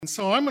And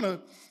so I'm going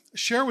to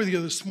share with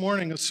you this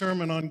morning a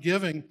sermon on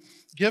giving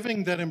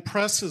that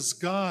impresses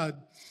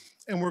God.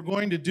 And we're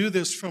going to do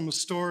this from a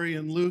story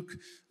in Luke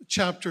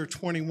chapter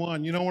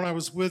 21. You know, when I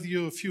was with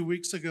you a few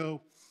weeks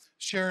ago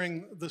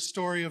sharing the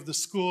story of the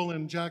school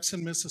in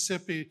Jackson,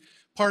 Mississippi,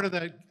 part of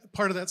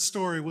that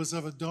story was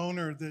of a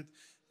donor that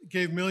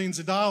gave millions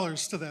of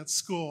dollars to that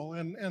school.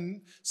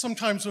 And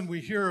sometimes when we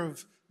hear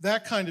of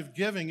that kind of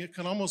giving, it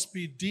can almost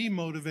be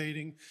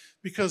demotivating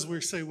because we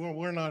say, well,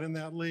 we're not in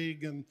that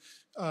league and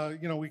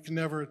we can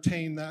never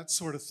attain that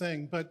sort of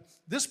thing. But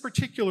this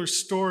particular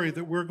story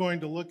that we're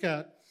going to look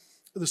at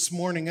this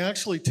morning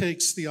actually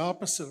takes the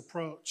opposite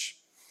approach.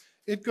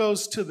 It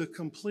goes to the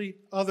complete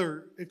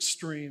other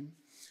extreme.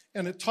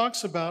 And it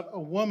talks about a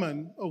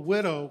woman, a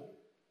widow,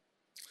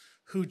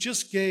 who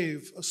just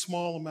gave a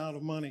small amount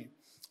of money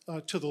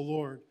to the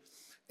Lord.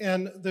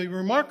 And the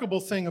remarkable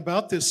thing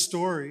about this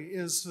story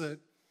is that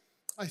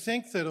I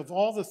think that of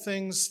all the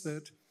things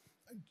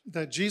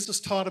that Jesus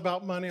taught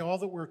about money, all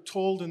that we're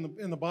told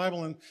in the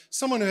Bible, and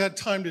someone who had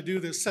time to do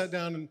this sat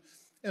down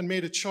and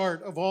made a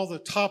chart of all the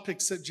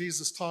topics that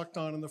Jesus talked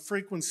on and the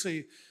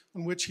frequency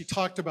in which he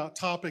talked about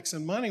topics,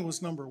 and money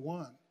was number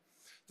one.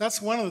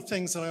 That's one of the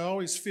things that I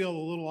always feel a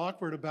little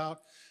awkward about,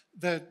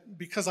 that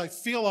because I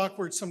feel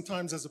awkward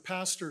sometimes as a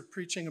pastor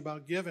preaching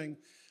about giving,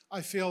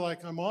 I feel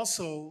like I'm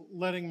also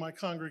letting my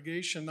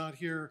congregation not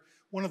hear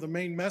one of the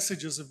main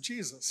messages of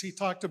Jesus. He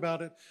talked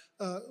about it.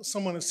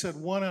 Someone has said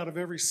 1 out of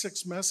every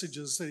 6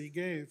 messages that he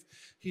gave,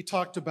 he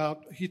talked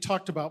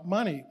about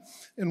money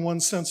in one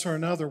sense or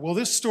another. Well,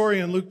 this story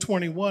in Luke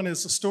 21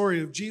 is a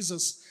story of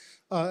Jesus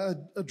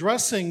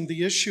addressing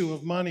the issue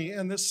of money.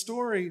 And this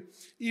story,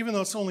 even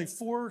though it's only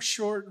 4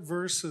 short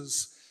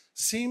verses,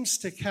 seems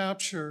to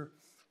capture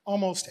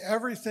almost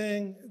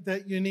everything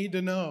that you need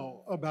to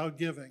know about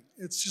giving.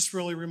 It's just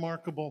really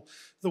remarkable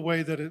the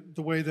way that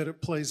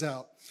it plays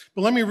out.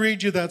 But let me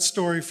read you that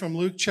story from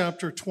Luke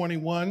chapter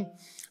 21,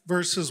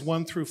 verses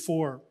 1 through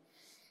 4.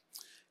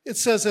 It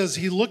says, as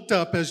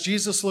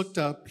Jesus looked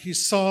up, he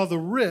saw the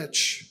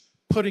rich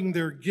putting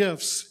their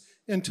gifts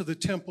into the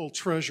temple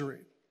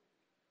treasury.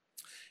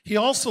 He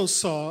also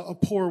saw a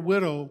poor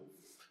widow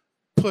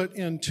put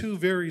in 2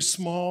 very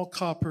small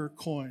copper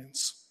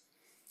coins.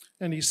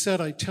 And he said,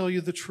 I tell you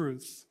the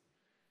truth,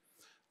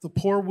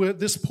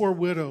 this poor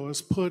widow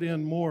has put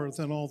in more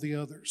than all the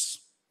others.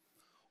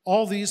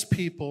 All these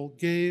people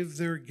gave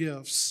their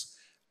gifts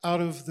out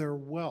of their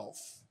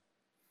wealth,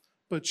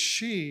 but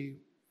she,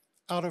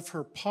 out of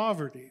her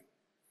poverty,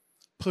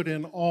 put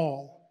in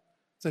all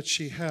that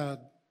she had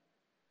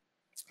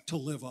to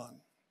live on.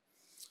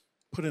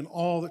 Put in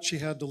all that she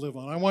had to live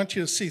on. I want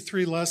you to see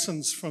 3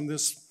 lessons from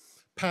this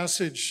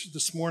passage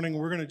this morning.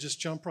 We're going to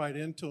just jump right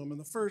into them. And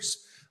the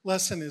first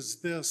lesson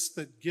is this,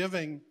 that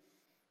giving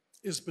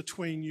is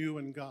between you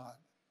and God.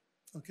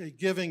 Okay,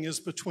 giving is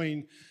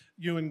between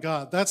you and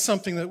God. That's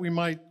something that we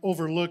might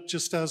overlook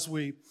just as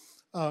we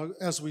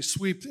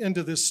sweep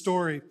into this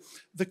story.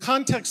 The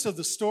context of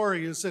the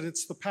story is that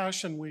it's the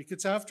Passion Week.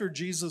 It's after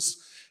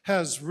Jesus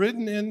has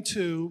ridden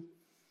into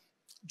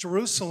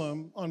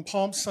Jerusalem on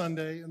Palm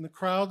Sunday, and the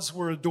crowds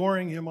were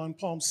adoring him on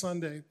Palm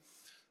Sunday.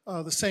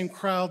 The same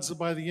crowds that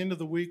by the end of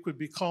the week would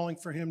be calling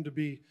for him to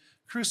be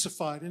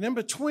crucified. And in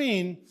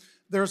between,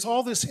 there's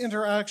all this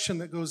interaction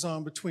that goes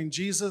on between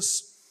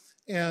Jesus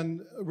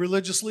and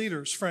religious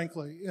leaders,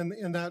 frankly,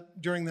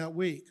 during that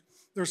week.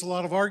 There's a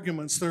lot of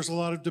arguments. There's a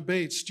lot of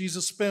debates.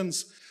 Jesus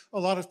spends a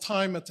lot of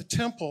time at the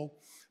temple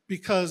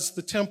because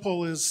the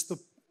temple is the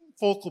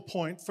focal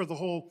point for the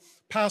whole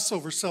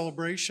Passover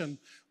celebration,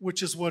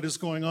 which is what is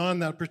going on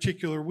that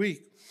particular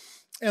week.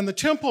 And the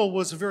temple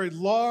was a very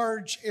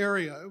large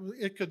area.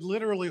 It could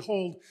literally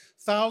hold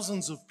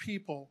thousands of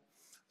people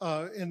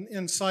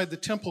inside the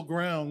temple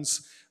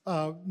grounds.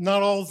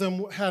 Not all of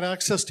them had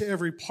access to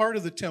every part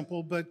of the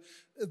temple, but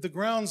the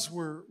grounds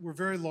were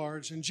very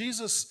large. And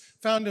Jesus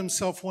found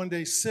himself one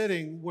day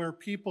sitting where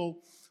people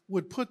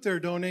would put their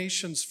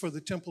donations for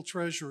the temple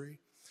treasury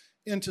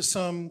into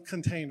some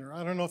container.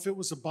 I don't know if it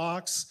was a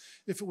box,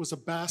 if it was a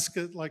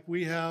basket like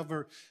we have,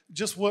 or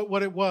just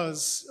what it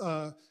was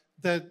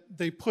that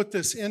they put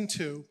this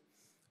into.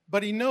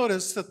 But he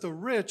noticed that the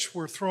rich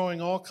were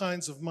throwing all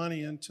kinds of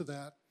money into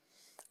that.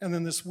 And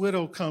then this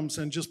widow comes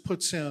and just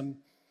puts in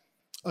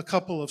a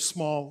couple of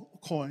small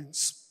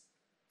coins.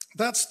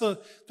 That's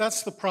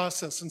the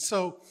process. And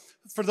so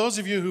for those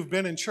of you who've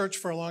been in church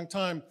for a long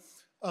time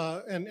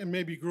and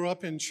maybe grew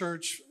up in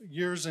church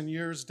years and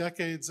years,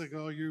 decades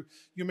ago, you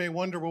may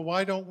wonder, well,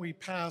 why don't we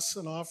pass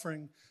an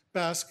offering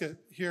basket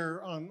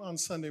here on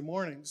Sunday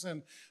mornings?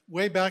 And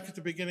way back at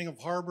the beginning of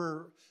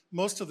Harbor,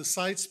 most of the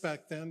sites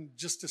back then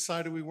just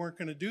decided we weren't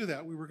going to do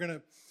that. We were going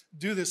to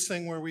do this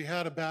thing where we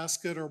had a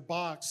basket or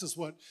box is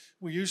what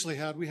we usually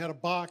had. We had a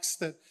box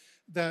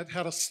that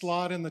had a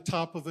slot in the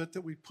top of it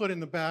that we put in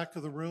the back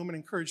of the room and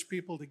encouraged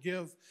people to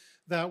give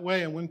that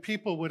way. And when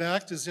people would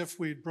act as if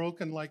we'd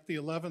broken like the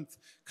 11th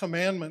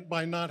commandment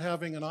by not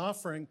having an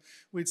offering,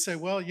 we'd say,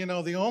 well,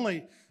 the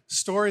only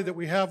story that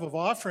we have of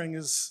offering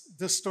is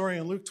this story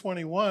in Luke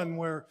 21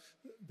 where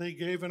they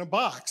gave in a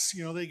box.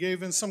 They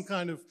gave in some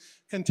kind of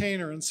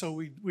container, and so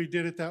we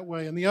did it that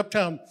way. In the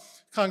Uptown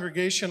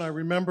congregation, I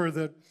remember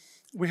that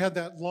we had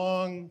that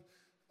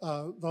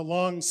the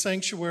long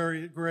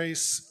sanctuary at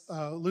Grace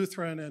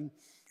Lutheran, and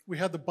we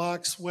had the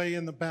box way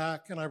in the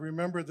back. And I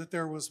remember that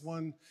there was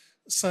one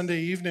Sunday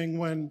evening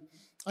when,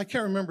 I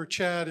can't remember,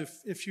 Chad,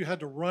 if you had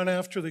to run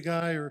after the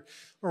guy or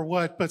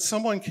what, but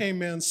someone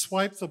came in,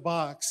 swiped the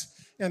box,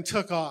 and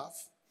took off.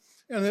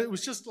 And it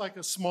was just like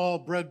a small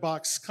bread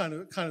box kind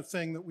of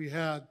thing that we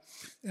had.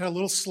 It had a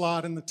little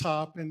slot in the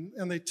top,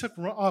 and they took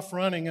off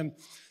running.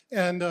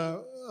 And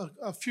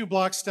a few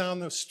blocks down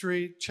the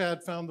street,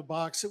 Chad found the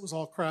box. It was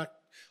all cracked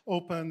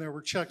open. There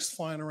were checks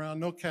flying around.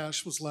 No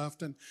cash was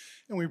left. And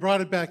we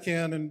brought it back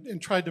in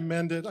and tried to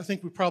mend it. I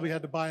think we probably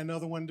had to buy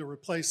another one to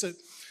replace it.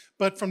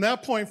 But from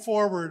that point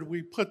forward,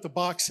 we put the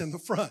box in the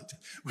front.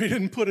 We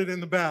didn't put it in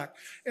the back.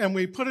 And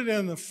we put it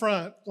in the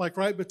front, like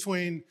right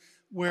between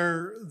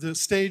where the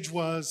stage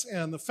was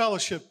and the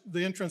fellowship,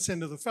 the entrance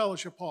into the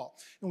fellowship hall.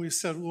 And we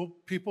said, well,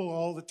 people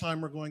all the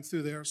time are going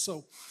through there,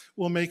 so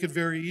we'll make it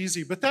very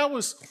easy. But that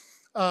was,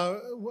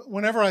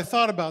 whenever I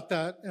thought about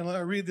that, and I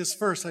read this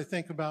verse, I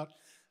think about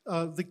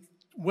the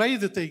way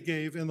that they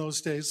gave in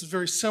those days is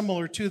very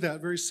similar to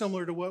that, very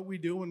similar to what we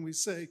do when we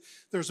say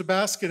there's a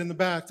basket in the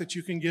back that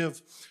you can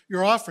give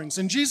your offerings.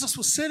 And Jesus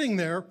was sitting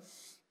there,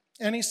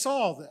 and he saw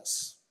all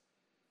this.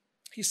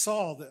 He saw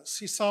all this.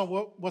 He saw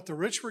what the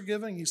rich were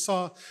giving. He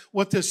saw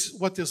what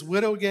this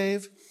widow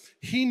gave.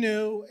 He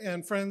knew,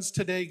 and friends,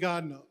 today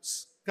God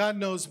knows. God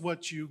knows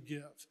what you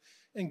give.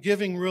 And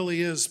giving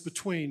really is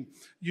between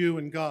you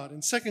and God. In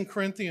 2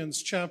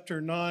 Corinthians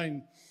chapter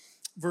 9,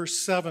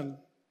 verse 7,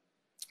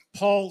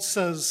 Paul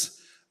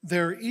says,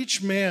 there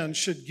each man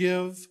should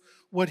give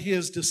what he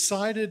has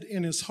decided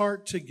in his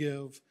heart to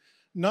give,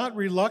 not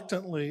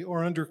reluctantly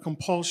or under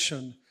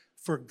compulsion,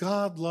 for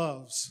God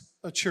loves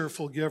a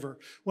cheerful giver.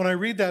 When I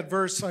read that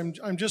verse,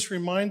 I'm just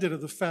reminded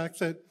of the fact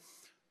that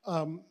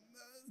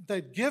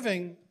that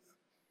giving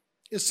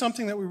is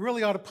something that we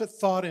really ought to put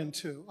thought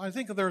into. I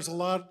think there's a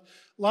lot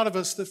of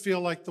us that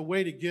feel like the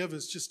way to give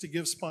is just to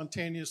give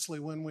spontaneously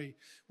when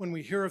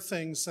we hear of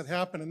things that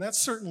happen, and that's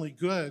certainly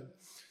good.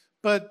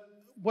 But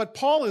what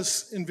Paul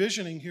is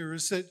envisioning here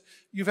is that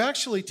you've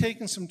actually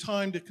taken some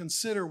time to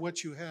consider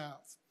what you have,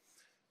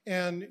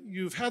 and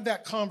you've had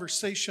that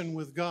conversation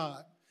with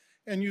God.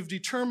 And you've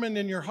determined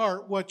in your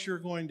heart what you're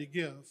going to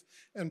give.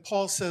 And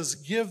Paul says,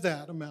 give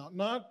that amount,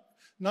 not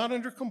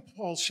under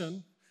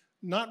compulsion,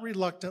 not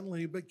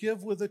reluctantly, but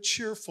give with a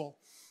cheerful.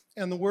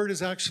 And the word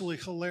is actually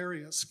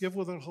hilarious. Give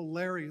with a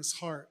hilarious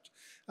heart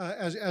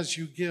as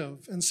you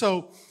give. And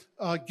so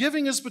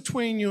giving is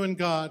between you and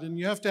God. And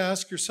you have to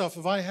ask yourself,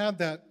 have I had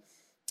that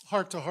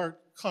heart-to-heart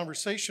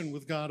conversation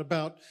with God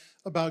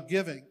about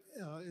giving?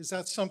 Is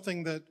that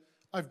something that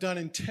I've done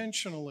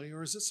intentionally,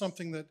 or is it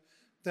something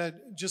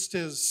that just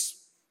is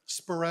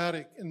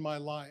sporadic in my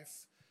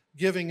life?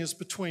 Giving is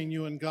between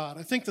you and God.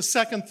 I think the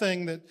second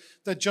thing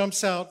that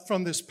jumps out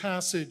from this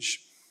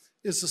passage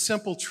is the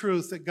simple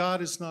truth that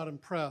God is not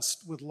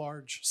impressed with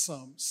large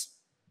sums.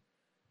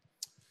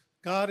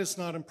 God is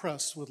not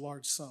impressed with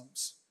large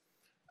sums.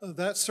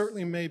 That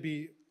certainly may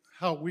be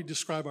how we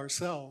describe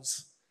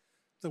ourselves,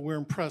 that we're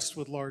impressed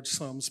with large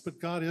sums, but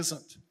God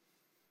isn't.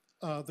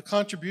 The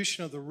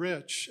contribution of the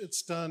rich,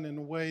 it's done in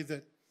a way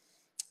that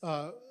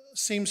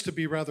seems to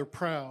be rather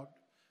proud,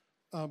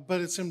 but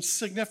it's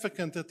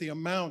insignificant that the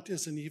amount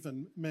isn't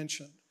even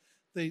mentioned.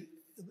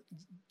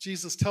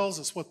 Jesus tells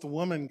us what the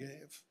woman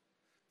gave,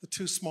 the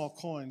 2 small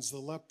coins, the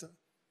lepta.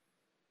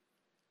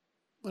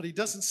 But he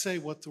doesn't say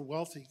what the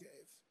wealthy gave.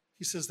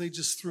 He says they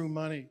just threw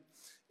money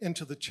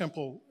into the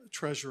temple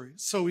treasury.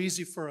 It's so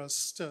easy for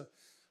us to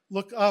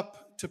look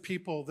up to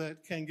people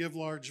that can give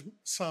large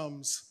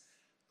sums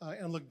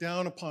and look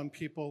down upon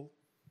people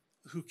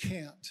who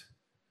can't.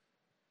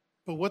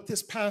 But what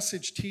this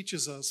passage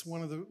teaches us,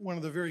 one of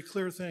the very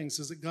clear things,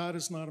 is that God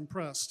is not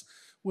impressed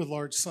with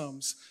large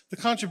sums. The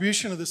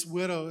contribution of this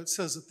widow, it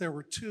says that there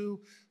were 2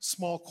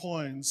 small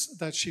coins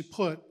that she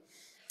put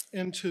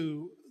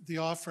into the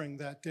offering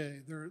that day.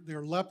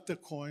 They're lepta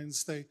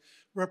coins. They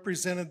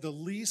represented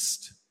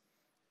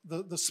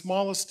the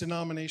smallest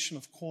denomination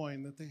of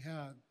coin that they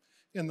had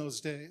in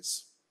those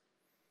days.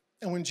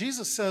 And when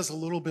Jesus says a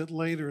little bit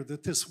later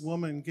that this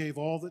woman gave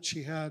all that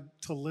she had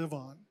to live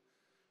on,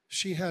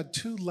 she had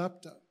 2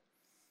 lepta.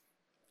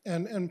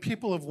 And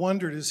people have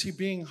wondered, is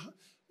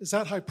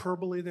that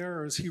hyperbole there,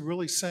 or is he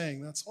really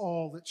saying that's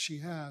all that she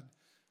had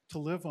to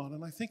live on?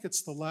 And I think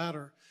it's the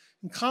latter.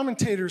 And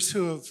commentators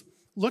who have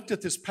looked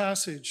at this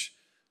passage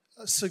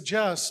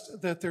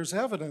suggest that there's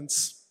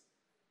evidence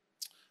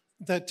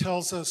that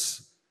tells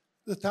us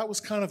that that was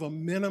kind of a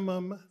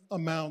minimum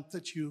amount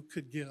that you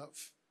could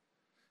give.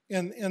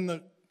 In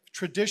the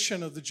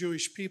tradition of the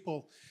Jewish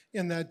people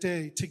in that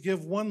day, to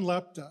give 1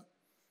 lepta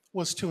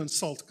was to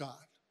insult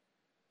God.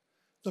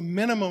 The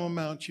minimum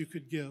amount you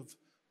could give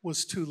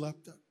was 2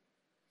 lepta.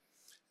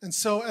 And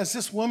so as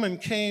this woman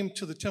came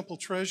to the temple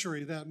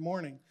treasury that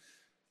morning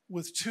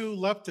with 2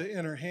 lepta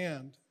in her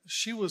hand,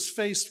 she was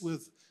faced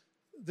with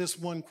this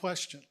one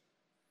question: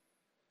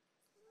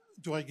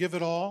 do I give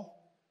it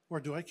all or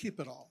do I keep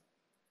it all?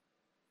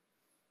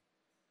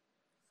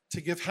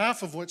 To give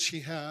half of what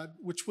she had,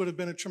 which would have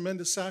been a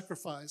tremendous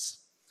sacrifice,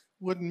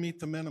 wouldn't meet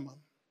the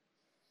minimum.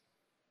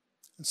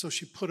 And so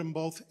she put them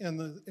both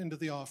into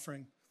the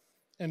offering.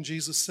 And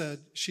Jesus said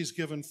she's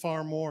given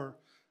far more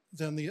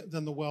than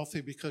the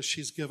wealthy, because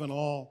she's given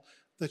all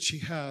that she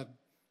had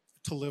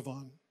to live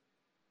on.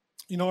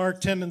 You know, our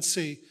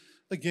tendency,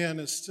 again,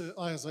 is to,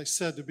 as I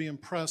said, to be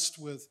impressed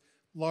with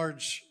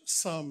large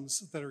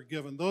sums that are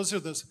given. That's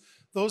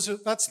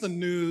the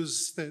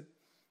news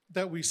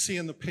that we see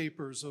in the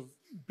papers, of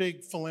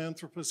big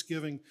philanthropists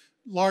giving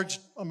large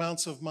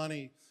amounts of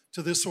money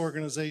to this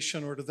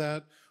organization or to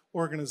that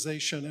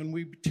organization. And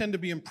we tend to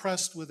be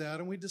impressed with that,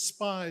 and we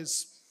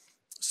despise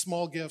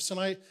small gifts. And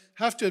I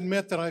have to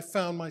admit that I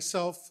found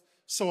myself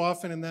so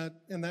often in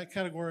that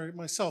category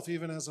myself,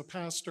 even as a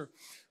pastor.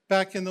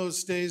 Back in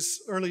those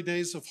days, early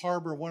days of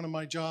Harbor, one of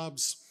my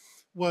jobs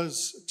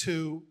was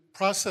to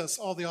process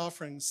all the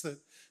offerings that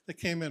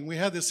came in. We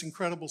had this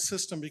incredible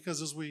system,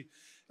 because as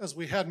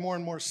we had more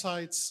and more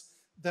sites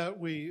that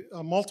we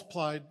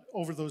multiplied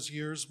over those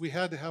years, we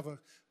had to have a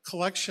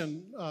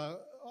collection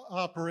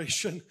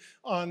operation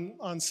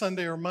on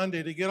Sunday or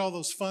Monday to get all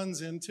those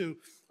funds into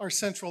our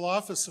central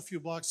office a few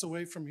blocks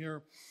away from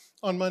here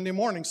on Monday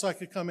morning, so I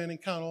could come in and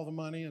count all the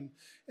money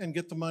and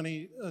get the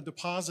money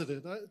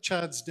deposited.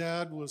 Chad's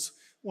dad was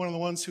one of the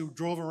ones who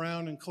drove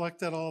around and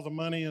collected all the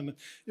money, and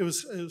it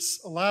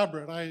was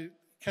elaborate. I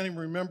can't even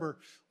remember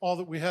all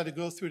that we had to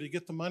go through to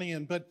get the money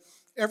in. But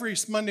every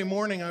Monday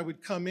morning I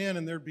would come in,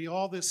 and there'd be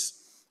all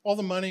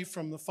the money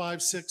from the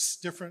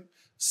 5-6 different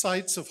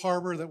sites of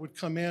Harbor that would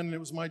come in, and it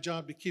was my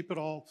job to keep it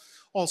all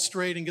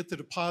straight and get the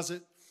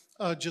deposit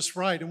just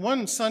right. And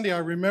one Sunday I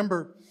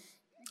remember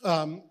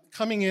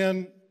coming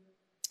in,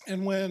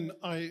 and when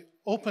I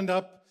opened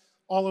up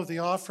all of the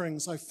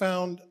offerings, I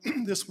found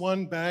this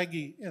one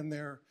baggie in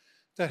there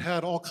that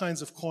had all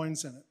kinds of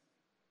coins in it.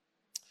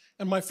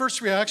 And my first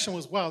reaction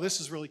was, wow,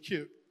 this is really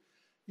cute.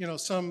 You know,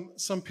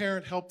 some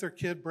parent helped their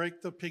kid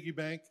break the piggy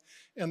bank,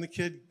 and the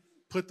kid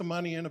put the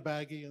money in a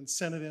baggie and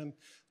sent it in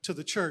to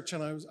the church.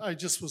 And I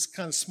just was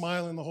kind of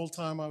smiling the whole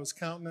time I was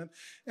counting it.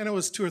 And it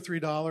was $2 or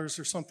 $3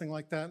 or something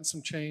like that, and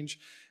some change.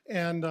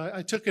 And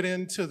I took it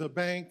into the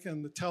bank,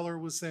 and the teller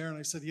was there, and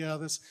I said, yeah,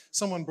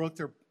 someone broke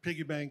their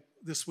piggy bank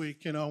this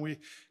week. You know, we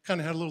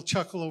kind of had a little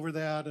chuckle over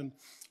that and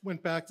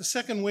went back. The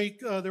second week,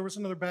 there was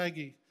another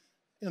baggie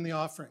in the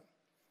offering.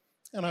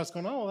 And I was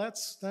going, oh,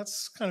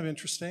 that's kind of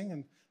interesting.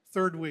 And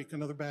third week,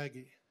 another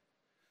baggie.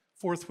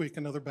 Fourth week,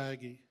 another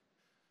baggie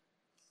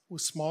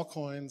with small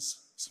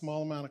coins,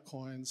 small amount of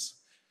coins.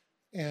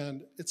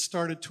 And it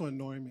started to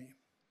annoy me.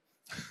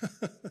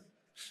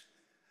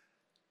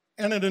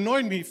 And it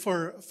annoyed me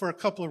for a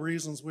couple of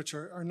reasons, which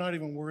are not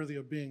even worthy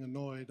of being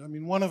annoyed. I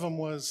mean, one of them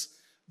was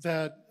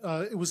that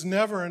it was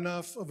never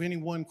enough of any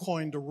one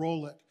coin to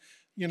roll it.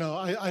 You know,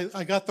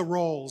 I got the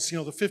rolls, you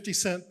know, the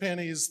 50-cent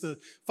pennies, the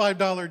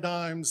 $5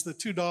 dimes, the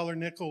 $2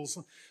 nickels,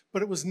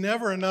 but it was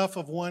never enough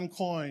of one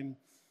coin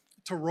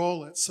to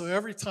roll it. So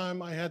every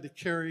time I had to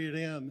carry it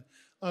in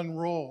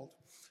unrolled.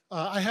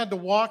 I had to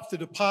walk the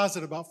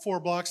deposit about 4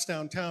 blocks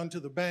downtown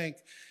to the bank,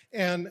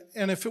 and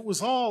if it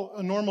was all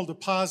a normal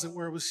deposit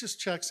where it was just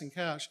checks and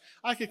cash,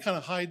 I could kind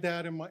of hide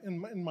that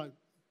in my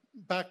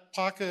back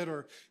pocket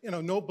or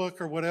notebook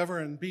or whatever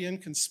and be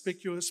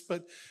inconspicuous.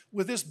 But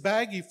with this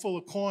baggie full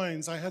of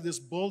coins, I had this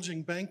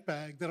bulging bank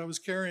bag that I was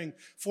carrying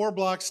 4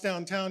 blocks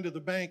downtown to the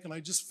bank, and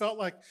I just felt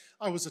like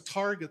I was a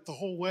target the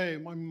whole way.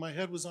 My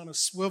head was on a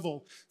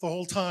swivel the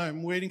whole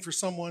time, waiting for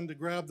someone to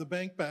grab the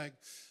bank bag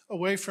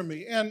away from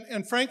me.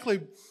 And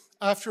frankly,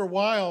 after a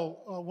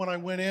while, when I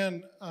went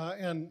in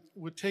and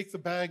would take the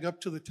bag up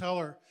to the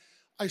teller,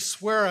 I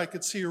swear I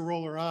could see her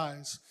roll her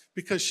eyes,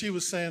 because she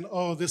was saying,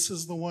 oh, this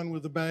is the one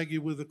with the baggie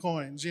with the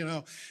coins, you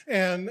know.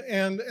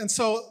 And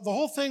so the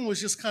whole thing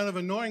was just kind of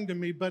annoying to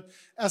me. But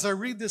as I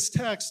read this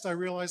text, I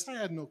realized I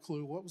had no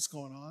clue what was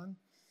going on.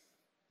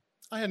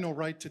 I had no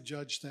right to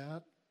judge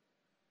that.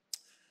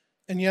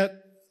 And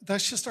yet,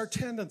 that's just our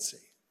tendency,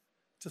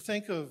 to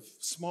think of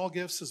small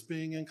gifts as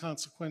being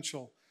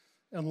inconsequential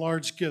and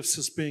large gifts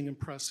as being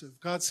impressive.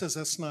 God says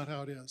that's not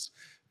how it is.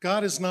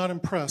 God is not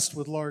impressed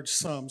with large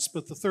sums.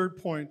 But the third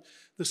point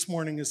this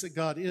morning is that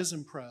God is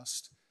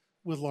impressed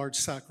with large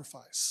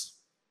sacrifice.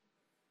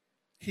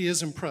 He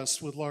is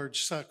impressed with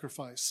large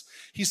sacrifice.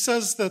 He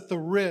says that the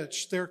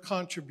rich, their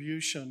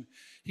contribution,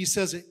 he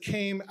says it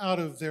came out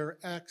of their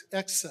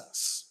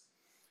excess.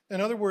 In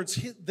other words,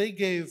 they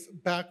gave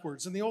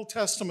backwards. In the Old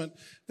Testament,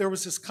 there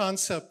was this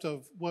concept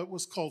of what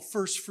was called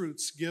first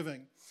fruits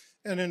giving.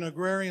 And in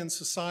agrarian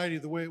society,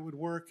 the way it would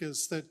work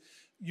is that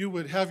you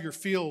would have your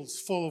fields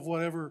full of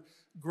whatever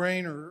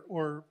grain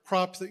or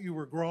crop that you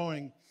were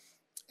growing.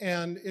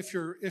 And if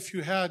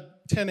you had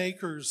 10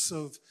 acres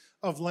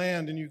of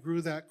land and you grew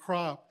that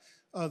crop,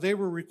 they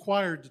were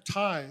required to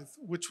tithe,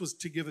 which was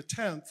to give a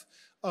tenth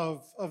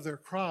of their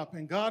crop.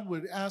 And God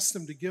would ask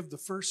them to give the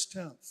first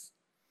tenth.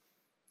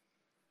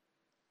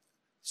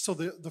 So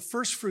the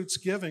first fruits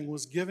giving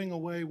was giving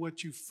away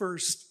what you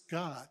first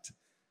got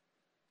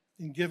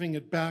and giving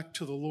it back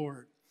to the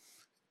Lord.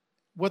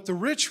 What the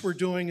rich were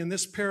doing in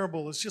this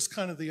parable is just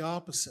kind of the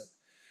opposite.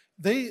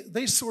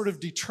 They sort of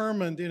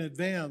determined in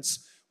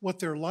advance what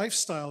their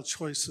lifestyle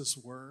choices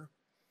were.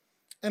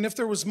 And if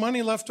there was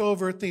money left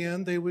over at the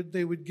end, they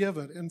would give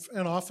it.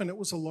 And often it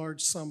was a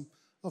large sum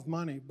of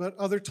money. But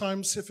other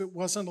times, if it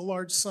wasn't a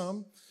large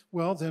sum,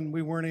 well, then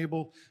we weren't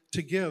able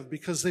to give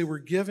because they were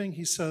giving,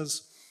 he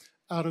says,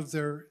 out of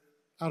their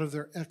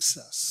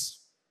excess,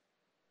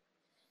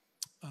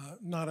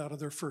 not out of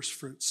their first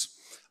fruits.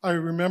 I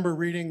remember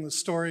reading the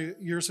story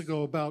years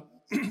ago about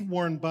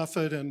Warren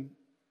Buffett and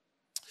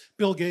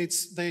Bill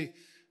Gates.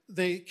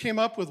 They came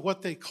up with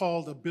what they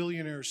called a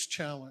billionaires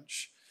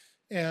challenge.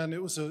 And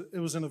it was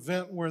an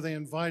event where they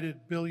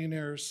invited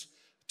billionaires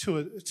to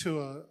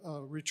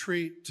a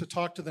retreat to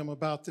talk to them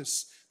about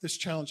this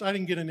challenge. I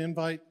didn't get an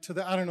invite to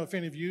that. I don't know if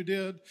any of you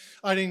did.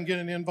 I didn't get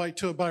an invite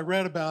to it, but I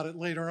read about it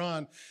later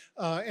on.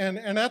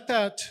 And at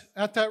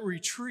that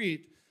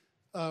retreat,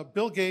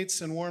 Bill Gates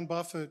and Warren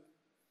Buffett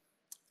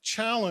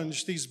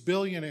challenged these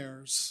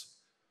billionaires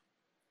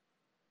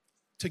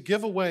to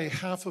give away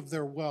half of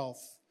their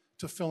wealth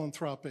to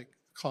philanthropic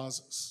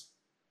causes.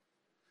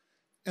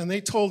 And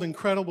they told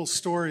incredible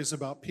stories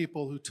about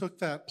people who took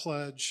that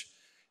pledge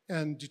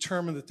and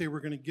determined that they were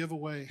going to give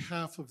away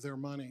half of their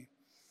money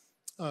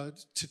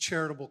to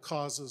charitable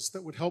causes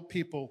that would help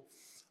people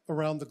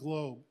around the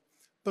globe.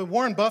 But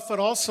Warren Buffett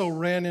also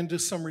ran into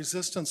some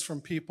resistance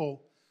from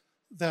people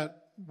that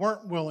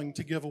weren't willing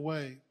to give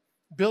away,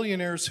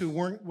 billionaires who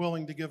weren't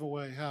willing to give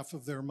away half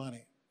of their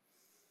money.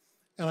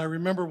 And I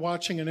remember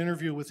watching an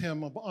interview with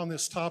him on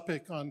this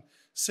topic on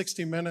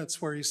 60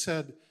 Minutes where he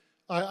said,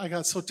 I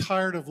got so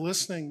tired of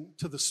listening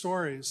to the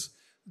stories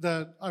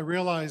that I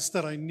realized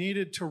that I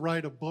needed to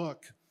write a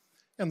book.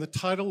 And the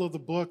title of the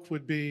book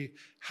would be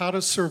How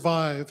to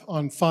Survive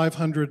on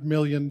 $500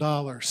 Million.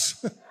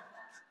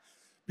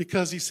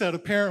 Because he said,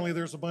 apparently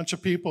there's a bunch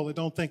of people that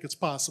don't think it's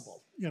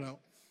possible,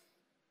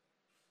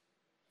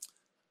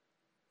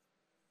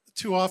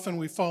 Too often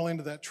we fall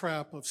into that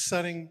trap of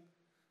setting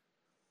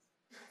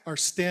our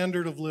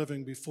standard of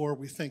living before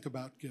we think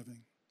about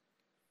giving.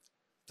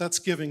 That's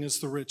giving as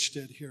the rich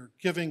did here,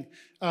 giving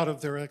out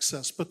of their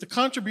excess. But the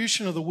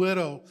contribution of the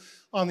widow,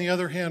 on the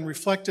other hand,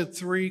 reflected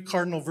three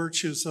cardinal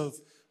virtues of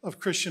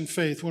Christian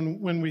faith.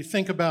 When we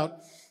think about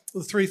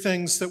the three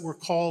things that we're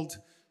called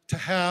to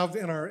have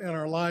in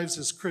our lives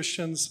as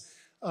Christians,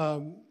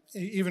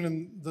 even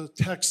in the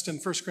text in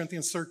 1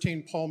 Corinthians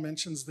 13, Paul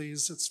mentions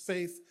these. It's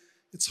faith,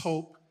 it's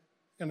hope,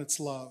 and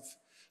it's love.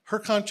 Her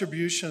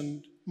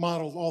contribution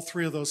modeled all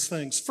three of those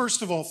things.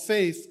 First of all,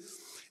 faith.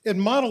 It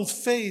modeled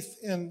faith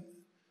in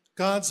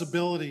God's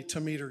ability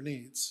to meet her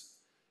needs.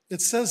 It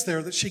says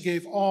there that she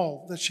gave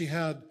all that she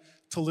had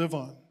to live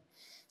on.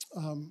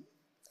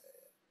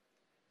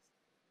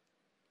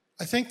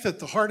 I think that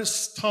the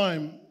hardest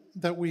time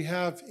that we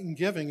have in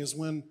giving is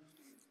when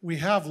we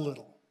have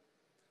little,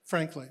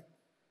 frankly.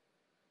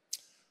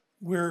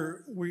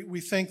 We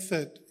think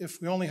that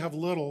if we only have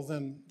little,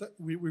 then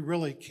we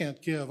really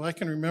can't give. I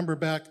can remember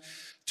back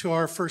to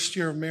our first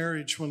year of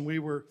marriage when we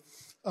were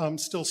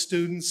still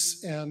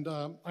students, and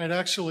I'd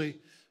actually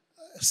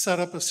set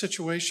up a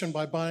situation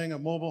by buying a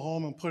mobile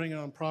home and putting it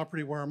on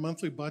property where our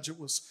monthly budget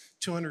was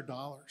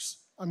 $200.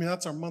 I mean,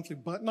 that's our monthly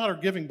budget, not our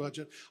giving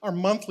budget. Our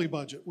monthly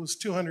budget was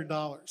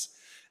 $200.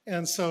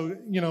 And so,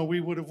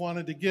 we would have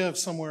wanted to give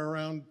somewhere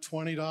around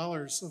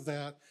 $20 of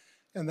that.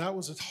 And that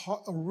was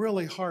a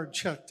really hard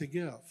check to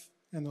give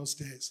in those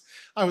days.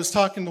 I was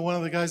talking to one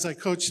of the guys I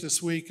coached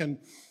this week, and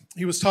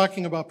he was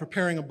talking about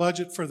preparing a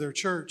budget for their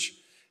church.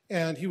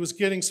 And he was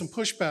getting some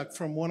pushback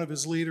from one of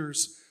his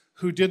leaders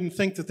who didn't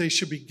think that they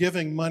should be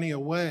giving money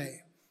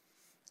away.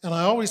 And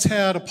I always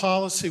had a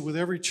policy with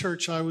every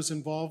church I was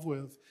involved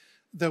with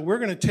that we're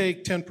going to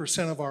take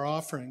 10% of our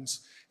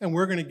offerings and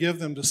we're going to give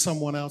them to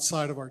someone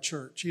outside of our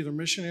church, either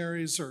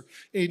missionaries or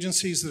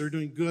agencies that are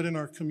doing good in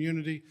our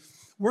community.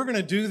 We're going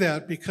to do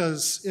that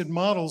because it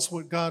models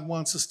what God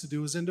wants us to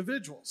do as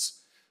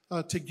individuals,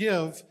 to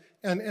give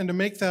and to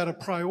make that a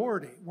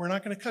priority. We're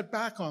not going to cut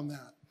back on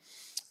that.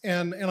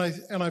 And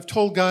I've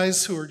told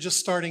guys who are just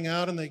starting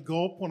out and they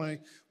gulp when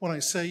I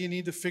say you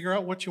need to figure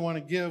out what you want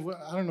to give.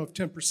 I don't know if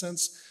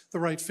 10%'s the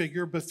right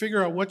figure, but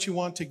figure out what you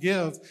want to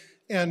give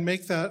and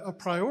make that a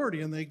priority.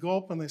 And they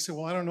gulp and they say,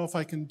 well, I don't know if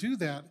I can do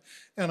that.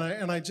 And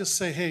I just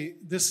say, hey,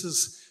 this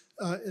is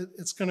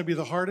it's going to be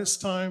the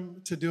hardest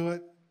time to do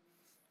it,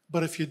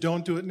 but if you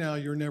don't do it now,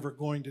 you're never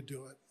going to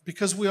do it.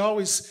 Because we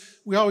always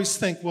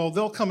think, well,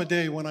 there'll come a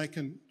day when I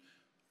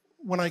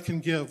can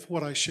give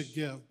what I should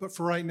give. But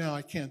for right now,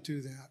 I can't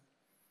do that.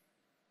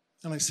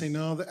 And I say,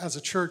 no, as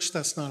a church,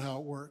 that's not how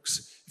it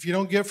works. If you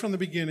don't give from the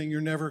beginning,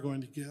 you're never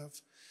going to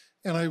give.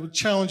 And I would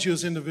challenge you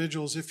as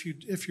individuals, if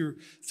you're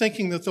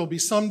thinking that there'll be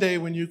some day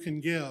when you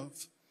can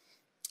give,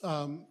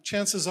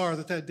 chances are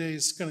that day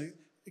is going to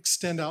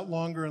extend out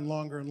longer and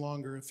longer and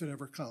longer if it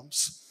ever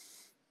comes.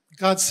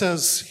 God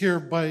says here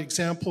by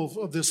example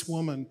of this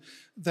woman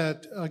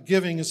that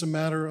giving is a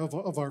matter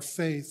of our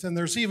faith. And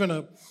there's even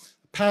a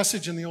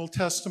passage in the Old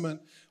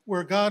Testament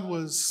where God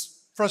was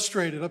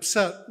frustrated,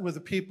 upset with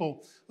the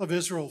people of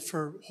Israel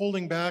for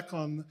holding back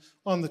on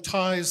the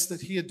tithes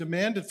that he had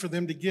demanded for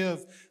them to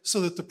give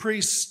so that the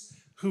priests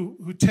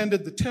who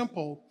tended the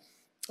temple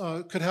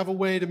could have a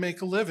way to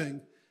make a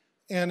living.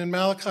 And in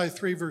Malachi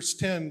 3, verse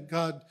 10,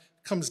 God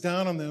comes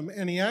down on them,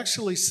 and he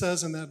actually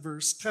says in that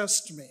verse,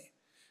 test me.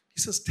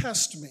 He says,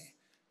 test me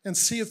and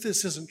see if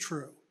this isn't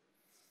true.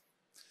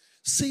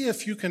 See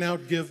if you can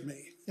outgive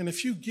me. And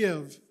if you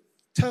give,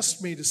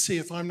 test me to see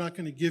if I'm not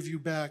going to give you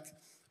back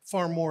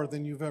far more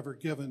than you've ever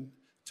given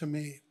to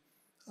me.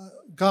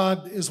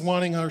 God is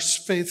wanting our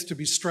faith to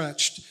be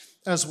stretched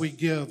as we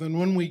give. And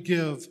when we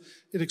give,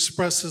 it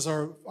expresses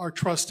our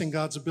trust in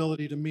God's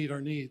ability to meet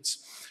our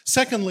needs.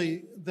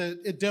 Secondly, that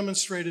it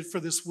demonstrated for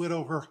this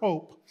widow her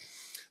hope.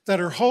 That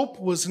her hope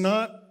was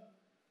not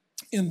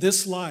in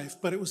this life,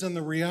 but it was in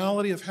the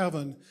reality of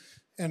heaven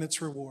and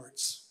its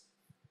rewards.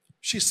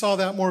 She saw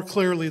that more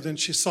clearly than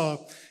she saw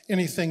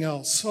anything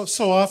else.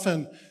 So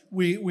often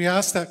we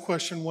ask that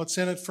question, what's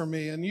in it for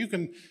me? And you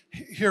can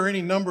hear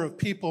any number of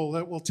people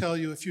that will tell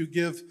you, if you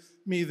give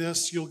me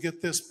this, you'll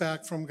get this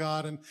back from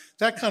God. And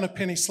that kind of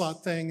penny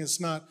slot thing is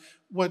not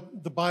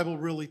what the Bible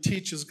really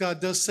teaches.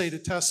 God does say to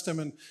test him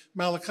in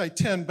Malachi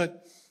 10,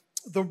 but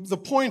the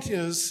point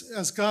is,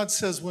 as God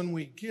says, when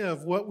we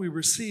give, what we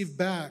receive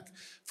back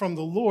from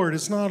the Lord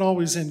is not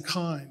always in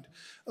kind.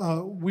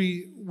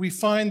 We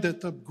find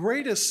that the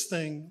greatest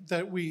thing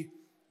that we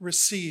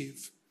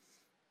receive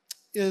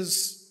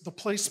is the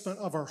placement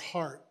of our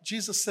heart.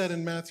 Jesus said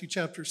in Matthew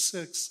chapter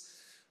 6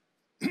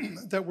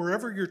 that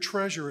wherever your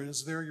treasure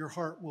is, there your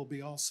heart will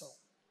be also.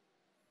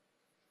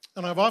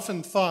 And I've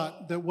often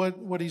thought that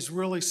what he's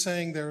really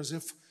saying there is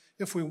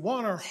if we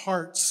want our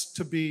hearts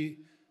to be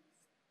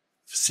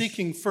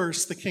seeking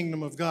first the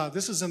kingdom of God,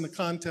 this is in the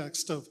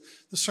context of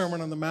the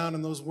Sermon on the Mount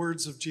and those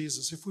words of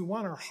Jesus. If we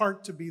want our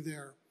heart to be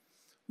there,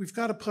 we've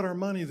got to put our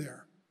money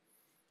there.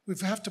 We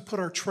have to put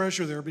our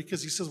treasure there,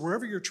 because he says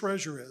wherever your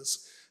treasure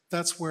is,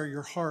 that's where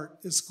your heart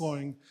is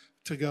going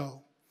to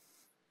go.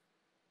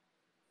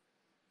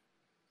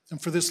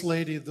 And for this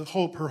lady,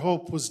 her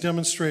hope was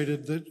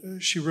demonstrated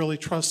that she really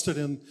trusted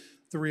in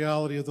the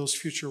reality of those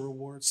future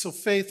rewards. So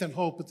faith and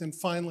hope, but then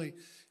finally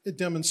it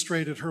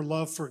demonstrated her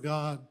love for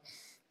God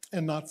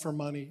and not for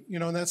money. You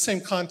know, in that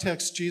same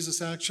context,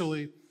 Jesus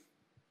actually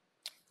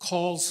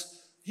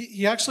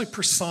he actually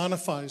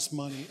personifies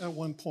money at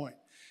one point.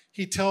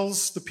 He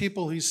tells the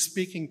people he's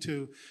speaking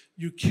to,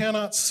 you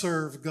cannot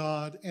serve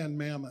God and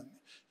mammon.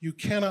 You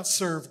cannot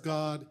serve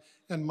God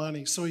and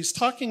money. So he's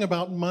talking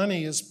about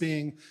money as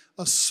being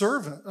a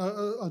servant,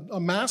 a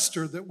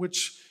master that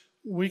which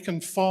we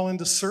can fall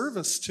into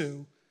service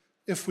to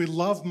if we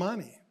love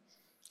money.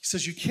 He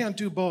says you can't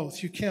do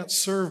both. You can't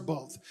serve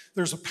both.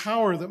 There's a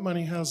power that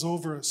money has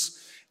over us,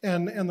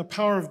 and the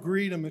power of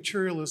greed and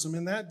materialism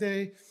in that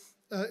day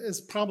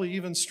is probably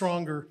even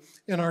stronger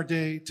in our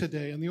day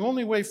today. And the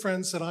only way,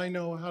 friends, that I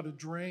know how to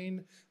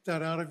drain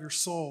that out of your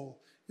soul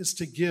is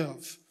to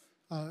give.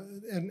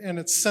 And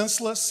it's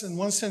senseless. In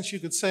one sense, you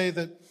could say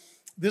that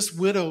this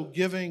widow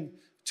giving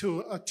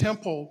to a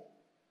temple,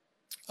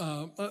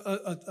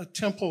 a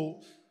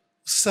temple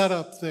set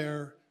up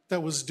there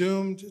that was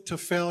doomed to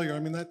failure. I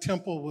mean, that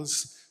temple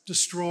was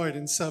destroyed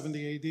in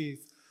 70 AD,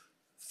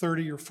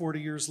 30 or 40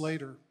 years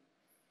later.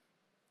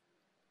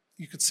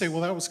 You could say,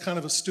 well, that was kind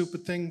of a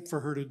stupid thing for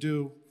her to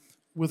do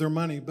with her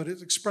money, but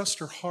it expressed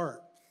her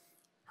heart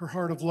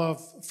of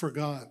love for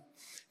God.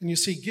 And you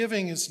see,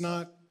 giving is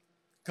not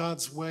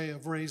God's way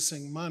of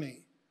raising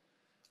money.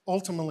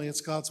 Ultimately,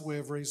 it's God's way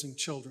of raising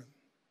children.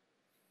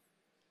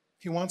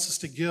 He wants us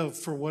to give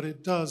for what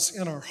it does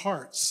in our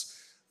hearts.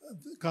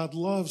 God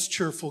loves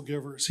cheerful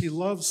givers. He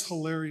loves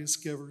hilarious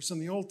givers. In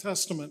the Old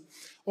Testament,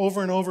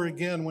 over and over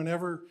again,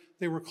 whenever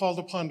they were called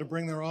upon to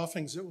bring their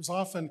offerings, it was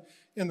often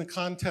in the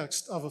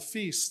context of a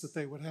feast that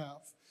they would have.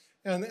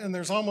 And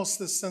there's almost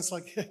this sense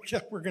like, yeah,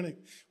 we're going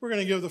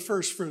to give the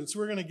first fruits.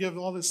 We're going to give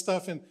all this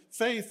stuff in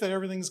faith that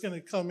everything's going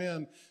to come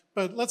in.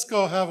 But let's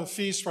go have a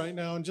feast right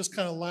now and just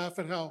kind of laugh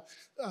at how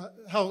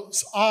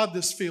odd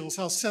this feels,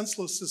 how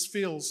senseless this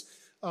feels.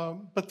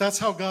 But that's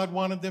how God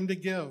wanted them to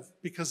give,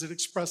 because it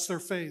expressed their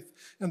faith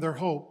and their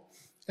hope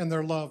and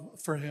their love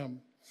for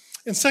him.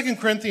 In 2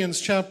 Corinthians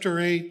chapter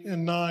 8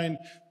 and 9,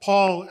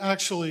 Paul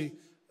actually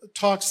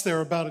talks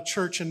there about a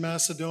church in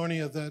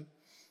Macedonia that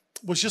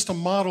was just a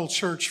model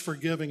church for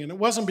giving. And it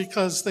wasn't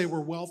because they were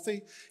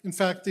wealthy. In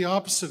fact, the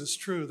opposite is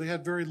true. They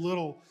had very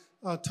little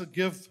to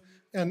give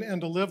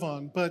and to live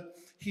on. But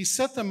he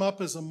set them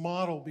up as a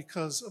model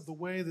because of the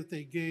way that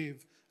they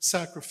gave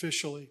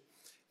sacrificially.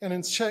 And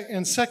in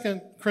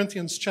 2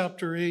 Corinthians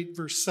chapter 8,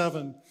 verse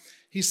 7,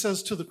 he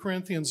says to the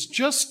Corinthians,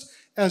 just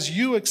as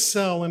you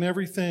excel in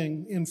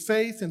everything, in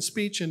faith, in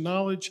speech, in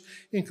knowledge,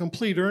 in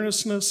complete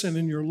earnestness, and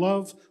in your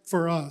love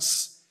for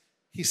us,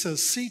 he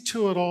says, see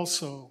to it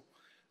also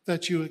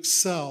that you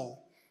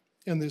excel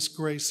in this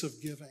grace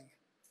of giving.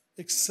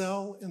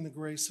 Excel in the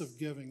grace of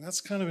giving.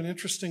 That's kind of an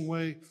interesting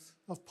way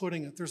of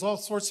putting it. There's all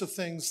sorts of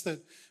things that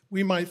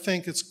we might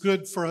think it's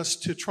good for us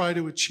to try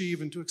to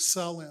achieve and to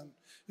excel in.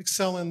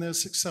 Excel in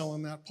this, excel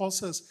in that. Paul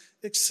says,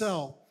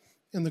 excel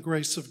in the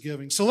grace of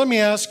giving. So let me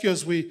ask you,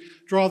 as we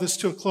draw this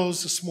to a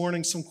close this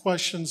morning, some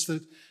questions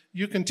that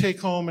you can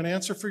take home and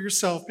answer for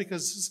yourself,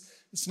 because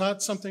it's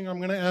not something I'm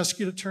going to ask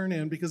you to turn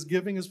in, because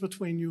giving is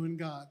between you and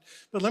God.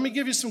 But let me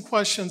give you some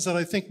questions that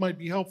I think might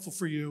be helpful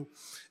for you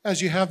as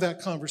you have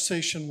that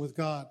conversation with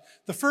God.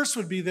 The first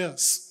would be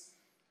this: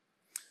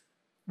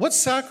 what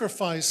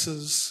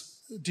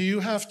sacrifices do you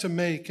have to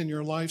make in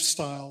your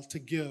lifestyle to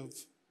give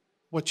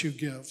what you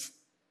give?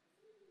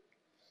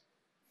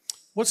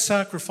 What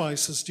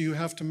sacrifices do you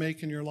have to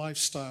make in your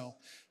lifestyle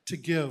to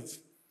give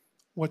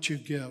what you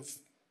give?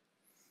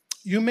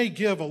 You may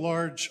give a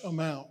large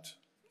amount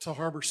to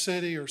Harbor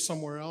City or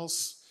somewhere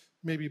else,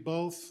 maybe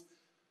both.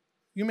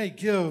 You may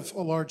give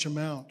a large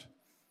amount.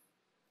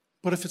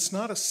 But if it's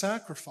not a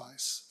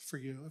sacrifice for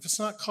you, if it's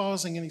not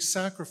causing any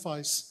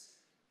sacrifice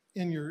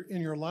in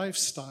your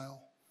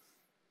lifestyle,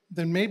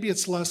 then maybe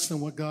it's less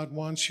than what God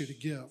wants you to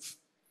give.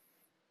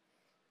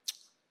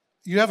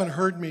 You haven't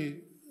heard me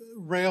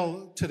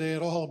rail today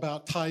at all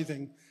about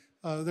tithing.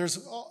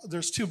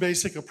 There's two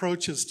basic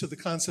approaches to the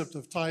concept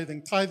of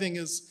tithing. Tithing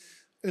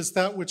is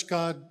that which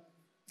God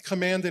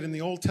commanded in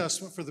the Old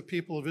Testament for the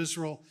people of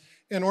Israel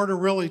in order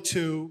really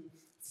to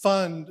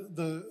fund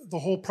the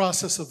whole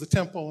process of the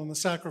temple and the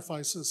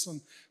sacrifices and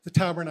the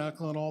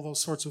tabernacle and all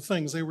those sorts of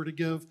things. They were to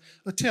give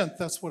a tenth.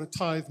 That's what a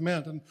tithe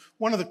meant. And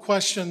one of the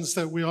questions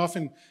that we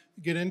often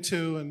get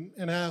into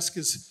and ask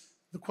is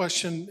the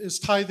question, is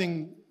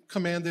tithing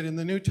commanded in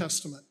the New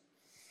Testament?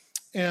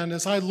 And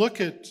as I look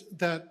at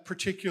that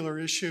particular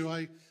issue,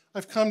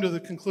 I've come to the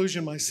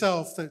conclusion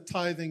myself that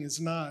tithing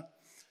is not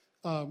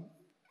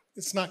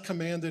it's not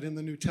commanded in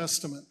the New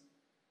Testament.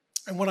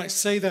 And when I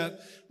say that,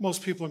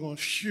 most people are going,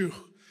 phew,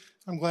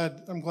 I'm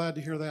glad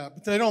to hear that.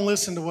 But they don't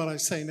listen to what I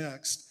say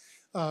next.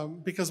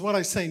 Because what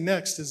I say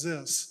next is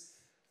this,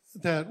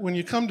 that when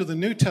you come to the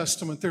New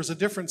Testament, there's a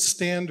different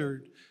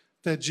standard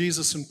that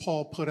Jesus and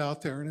Paul put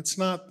out there. And it's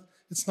not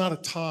a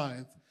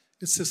tithe.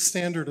 It's a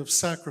standard of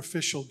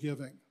sacrificial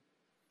giving.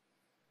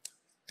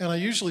 And I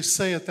usually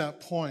say at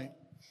that point,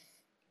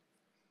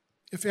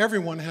 if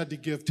everyone had to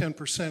give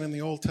 10% in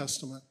the Old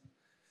Testament,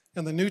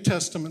 and the New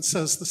Testament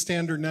says the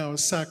standard now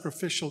is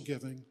sacrificial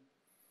giving,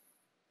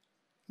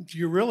 do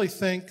you really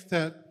think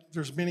that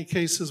there's many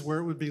cases where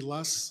it would be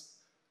less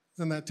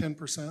than that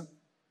 10%?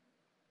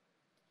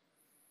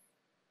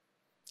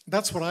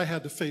 That's what I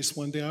had to face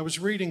one day. I was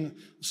reading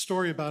a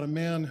story about a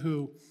man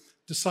who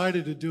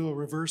decided to do a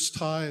reverse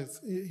tithe.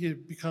 He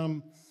had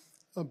become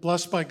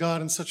blessed by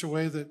God in such a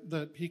way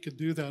that he could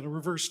do that. A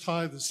reverse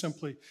tithe is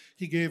simply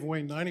he gave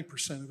away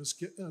 90% of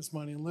his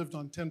money and lived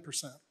on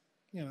 10%,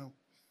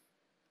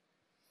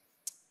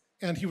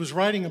 And he was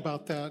writing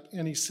about that,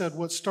 and he said,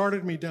 what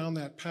started me down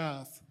that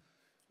path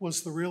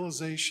was the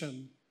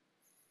realization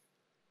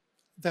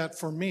that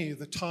for me,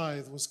 the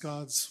tithe was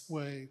God's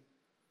way,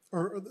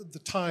 or the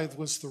tithe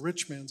was the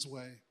rich man's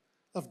way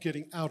of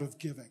getting out of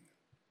giving.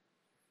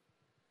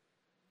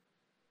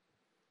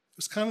 It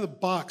was kind of the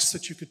box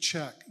that you could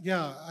check.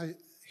 Yeah,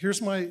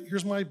 here's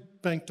my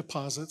bank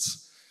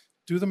deposits.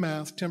 Do the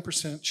math,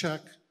 10%,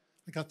 check.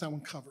 I got that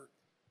one covered.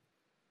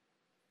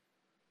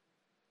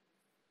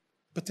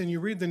 But then you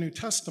read the New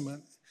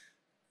Testament,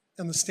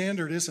 and the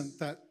standard isn't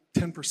that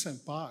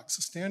 10% box.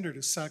 The standard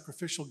is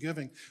sacrificial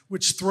giving,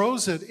 which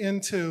throws it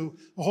into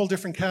a whole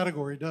different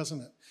category,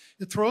 doesn't it?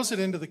 It throws it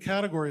into the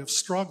category of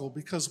struggle,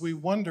 because we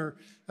wonder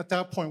at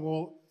that point,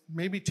 well,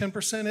 maybe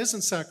 10%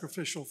 isn't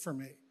sacrificial for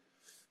me.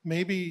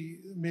 Maybe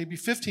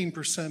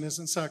 15%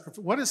 isn't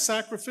sacrificial. What is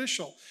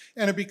sacrificial?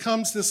 And it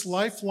becomes this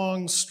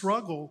lifelong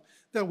struggle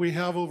that we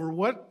have over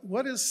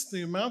what is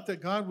the amount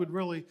that God would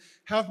really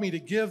have me to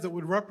give that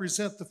would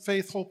represent the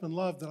faith, hope, and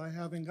love that I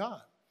have in God.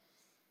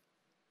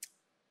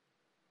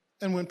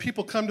 And when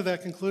people come to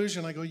that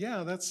conclusion, I go,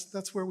 yeah,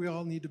 that's where we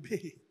all need to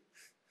be.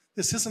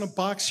 This isn't a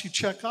box you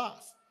check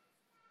off.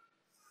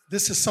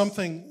 This is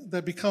something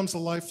that becomes a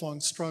lifelong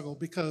struggle,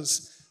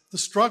 because the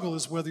struggle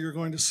is whether you're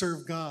going to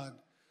serve God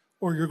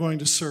or you're going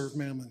to serve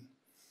mammon.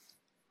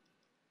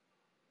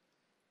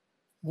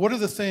 What are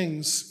the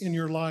things in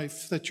your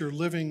life that you're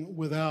living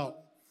without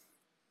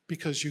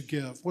because you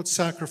give? What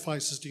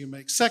sacrifices do you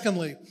make?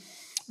 Secondly,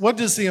 what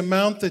does the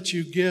amount that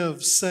you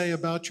give say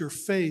about your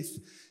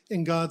faith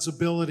in God's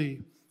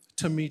ability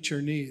to meet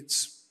your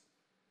needs?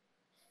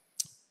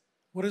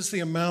 What does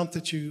the amount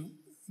that you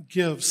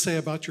give say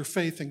about your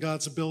faith in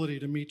God's ability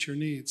to meet your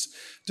needs?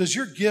 Does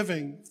your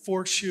giving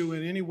force you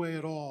in any way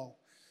at all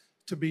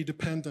to be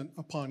dependent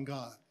upon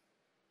God?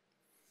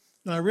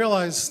 Now, I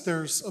realize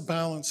there's a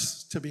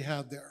balance to be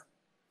had there.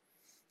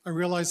 I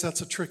realize that's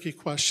a tricky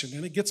question,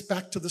 and it gets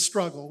back to the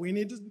struggle. We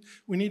need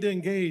to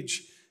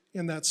engage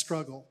in that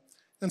struggle.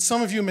 And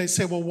some of you may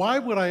say, well, why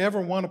would I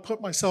ever want to put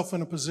myself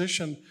in a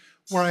position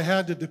where I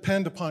had to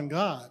depend upon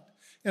God?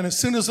 And as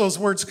soon as those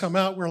words come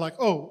out, we're like,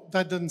 oh,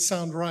 that doesn't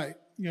sound right.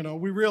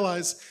 We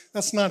realize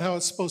that's not how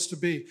it's supposed to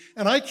be.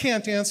 And I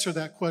can't answer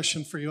that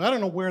question for you. I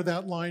don't know where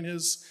that line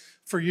is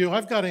for you.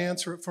 I've got to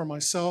answer it for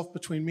myself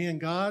between me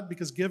and God,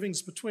 because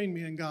giving's between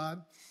me and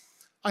God.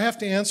 I have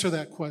to answer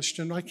that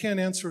question. I can't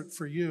answer it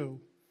for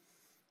you.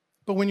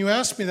 But when you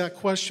ask me that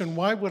question,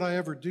 why would I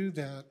ever do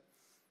that?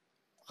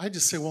 I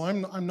just say, well,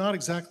 I'm not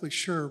exactly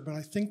sure, but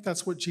I think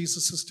that's what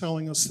Jesus is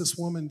telling us this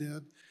woman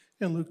did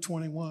in Luke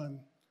 21.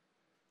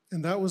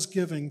 And that was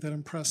giving that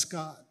impressed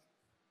God.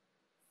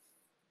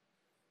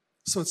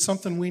 So it's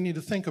something we need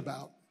to think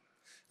about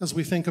as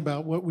we think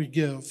about what we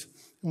give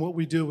and what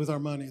we do with our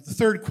money. The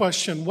third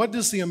question, what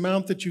does the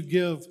amount that you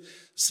give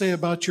say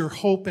about your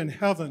hope in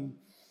heaven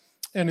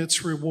and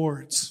its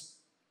rewards?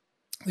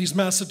 These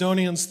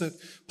Macedonians that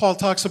Paul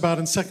talks about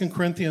in 2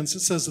 Corinthians, it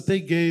says that they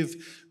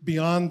gave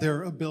beyond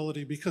their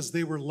ability because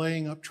they were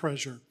laying up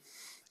treasure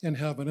in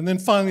heaven. And then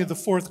finally, the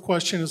fourth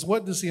question is,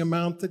 what does the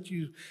amount that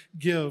you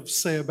give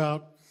say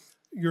about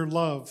your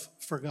love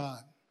for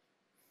God?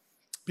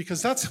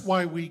 Because that's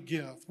why we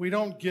give. We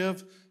don't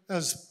give,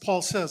 as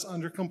Paul says,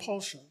 under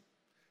compulsion.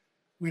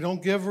 We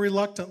don't give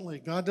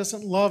reluctantly. God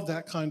doesn't love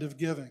that kind of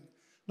giving.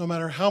 No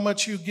matter how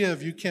much you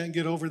give, you can't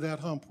get over that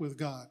hump with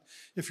God.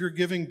 If you're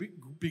giving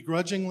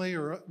begrudgingly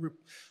or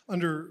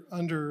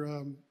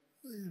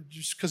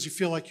just because you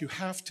feel like you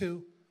have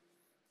to,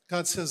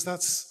 God says,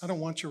 I don't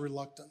want your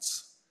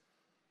reluctance.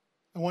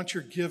 I want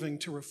your giving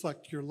to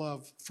reflect your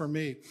love for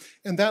me.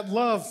 And that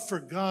love for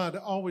God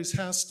always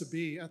has to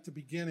be at the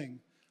beginning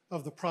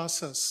of the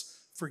process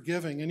for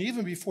giving. And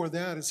even before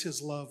that is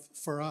his love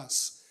for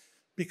us.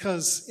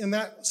 Because in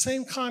that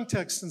same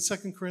context in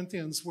 2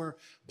 Corinthians where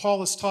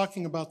Paul is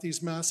talking about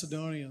these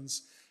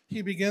Macedonians,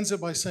 he begins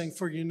it by saying,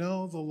 for you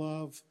know the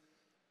love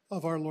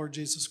of our Lord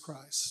Jesus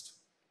Christ,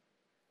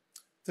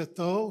 that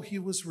though he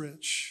was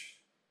rich,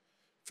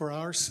 for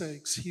our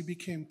sakes he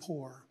became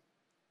poor,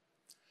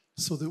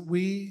 so that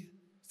we,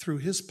 through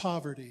his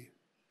poverty,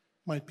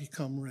 might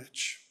become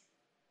rich.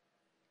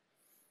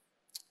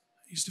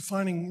 He's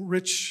defining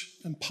rich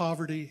and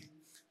poverty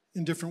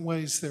in different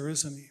ways there,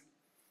 isn't he?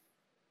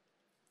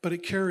 But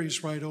it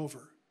carries right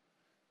over.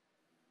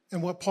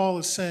 And what Paul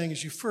is saying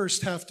is you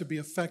first have to be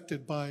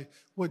affected by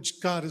what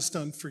God has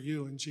done for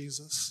you in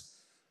Jesus.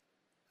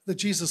 That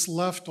Jesus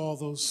left all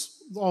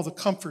the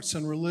comforts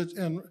and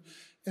religion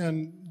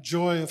and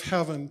joy of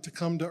heaven to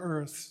come to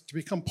earth, to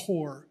become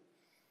poor,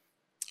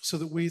 so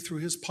that we through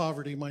his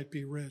poverty might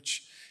be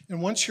rich.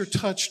 And once you're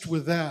touched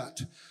with that,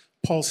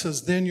 Paul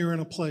says, then you're in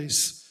a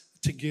place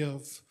to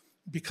give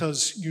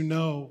because you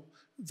know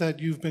that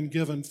you've been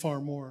given far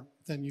more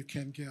than you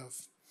can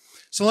give.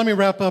 So let me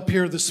wrap up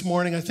here this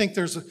morning. I think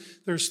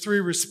there's three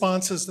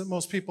responses that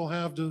most people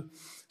have to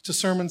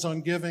sermons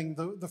on giving.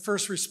 The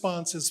first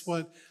response is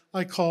what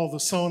I call the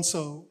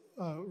so-and-so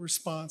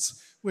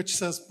response, which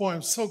says, boy,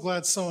 I'm so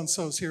glad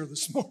so-and-so's here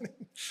this morning.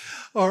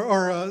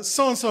 or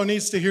so-and-so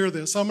needs to hear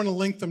this. I'm going to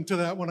link them to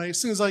that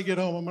as soon as I get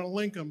home, I'm going to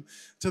link them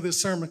to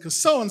this sermon because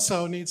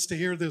so-and-so needs to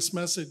hear this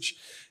message.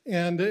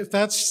 And if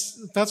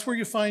that's where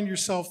you find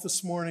yourself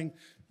this morning,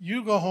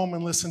 you go home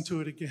and listen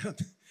to it again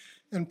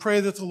and pray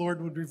that the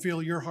Lord would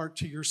reveal your heart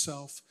to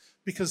yourself,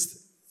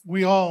 because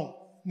we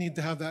all need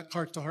to have that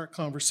heart-to-heart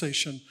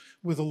conversation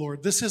with the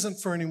Lord. This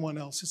isn't for anyone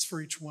else. It's for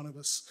each one of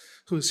us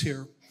who is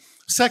here.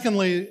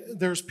 Secondly,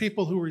 there's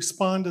people who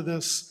respond to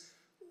this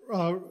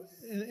they're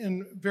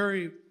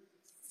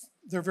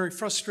very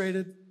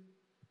frustrated.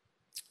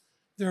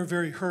 They're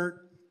very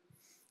hurt.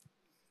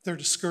 They're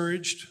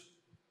discouraged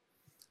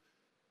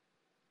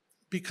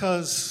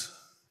because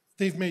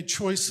they've made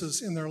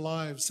choices in their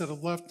lives that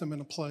have left them in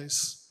a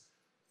place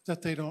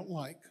that they don't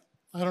like.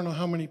 I don't know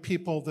how many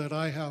people that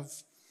I have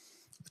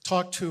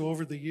talked to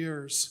over the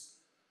years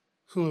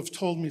who have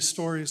told me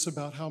stories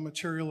about how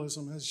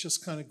materialism has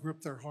just kind of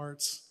gripped their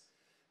hearts,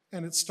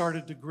 and it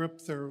started to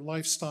grip their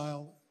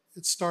lifestyle.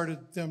 It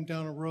started them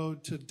down a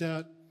road to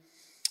debt,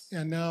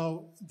 and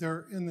now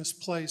they're in this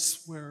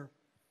place where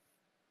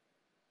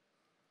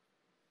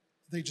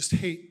they just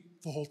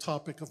hate the whole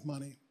topic of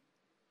money.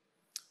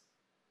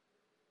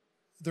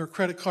 Their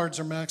credit cards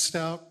are maxed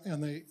out,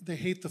 and they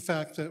hate the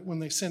fact that when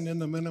they send in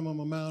the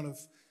minimum amount of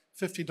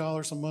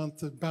 $50 a month,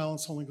 the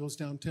balance only goes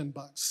down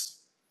 $10.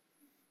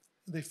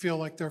 They feel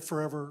like they're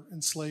forever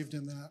enslaved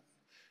in that.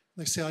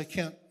 They say, I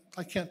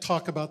can't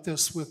talk about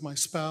this with my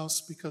spouse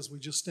because we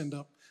just end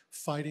up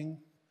fighting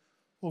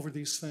over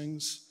these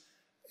things.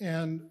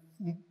 And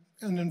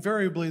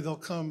invariably, they'll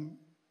come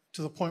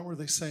to the point where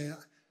they say,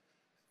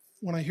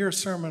 when I hear a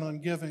sermon on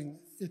giving,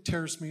 it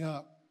tears me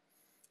up,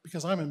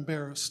 because I'm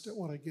embarrassed at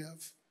what I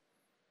give.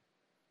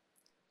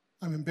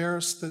 I'm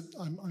embarrassed that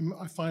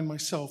I find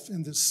myself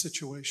in this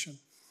situation.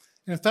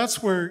 And if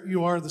that's where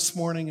you are this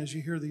morning as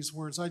you hear these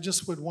words, I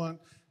just would want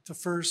to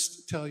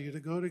first tell you to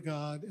go to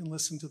God and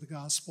listen to the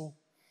gospel.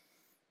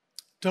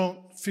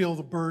 Don't feel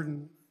the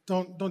burden.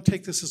 Don't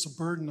take this as a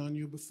burden on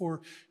you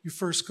before you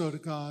first go to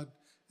God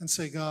and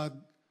say, God,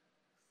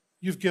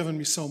 you've given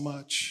me so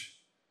much.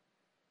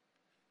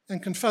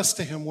 And confess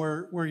to him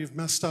where you've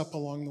messed up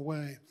along the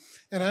way.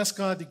 And ask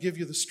God to give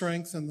you the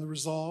strength and the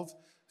resolve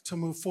to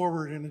move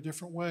forward in a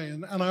different way.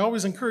 And I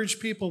always encourage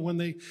people when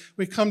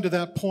we come to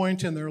that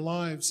point in their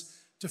lives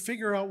to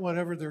figure out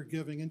whatever they're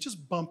giving and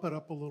just bump it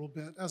up a little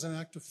bit as an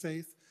act of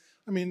faith.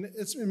 I mean,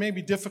 it may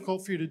be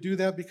difficult for you to do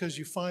that because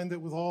you find that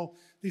with all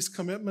these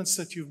commitments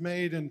that you've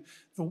made and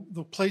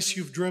the place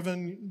you've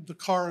driven the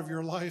car of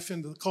your life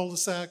into the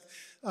cul-de-sac,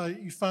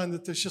 you find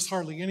that there's just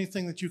hardly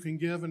anything that you can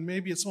give, and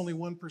maybe it's only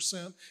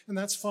 1%, and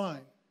that's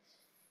fine.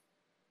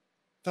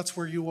 That's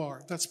where you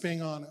are. That's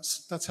being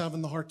honest. That's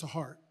having the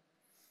heart-to-heart.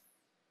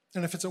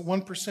 And if it's at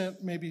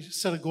 1%, maybe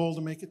set a goal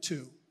to make it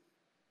 2.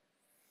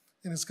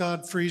 And as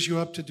God frees you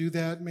up to do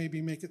that,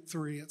 maybe make it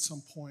 3 at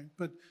some point.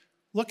 But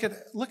look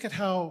at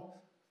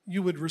how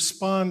you would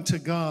respond to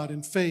God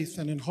in faith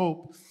and in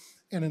hope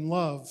and in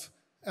love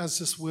as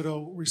this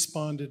widow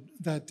responded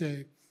that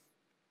day.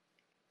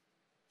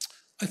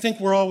 I think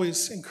we're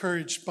always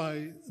encouraged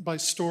by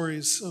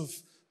stories of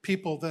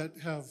people that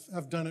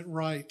have done it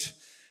right.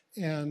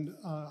 And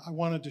I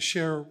wanted to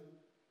share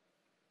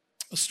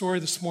a story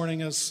this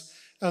morning as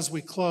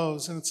we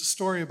close. And it's a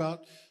story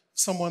about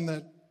someone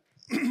that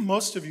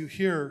most of you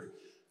here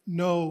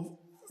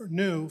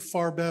knew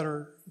far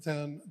better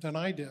than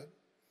I did.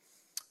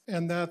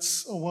 And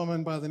that's a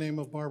woman by the name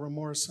of Barbara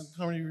Morrison.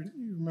 How many of you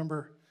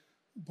remember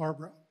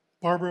Barbara?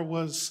 Barbara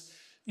was,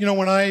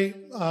 when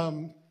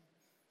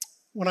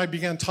I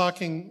began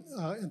talking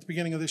at the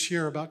beginning of this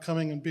year about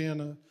coming and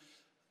being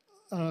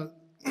a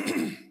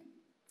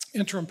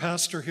interim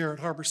pastor here at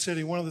Harbor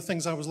City, one of the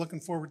things I was looking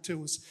forward to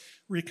was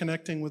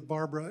reconnecting with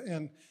Barbara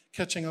and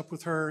catching up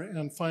with her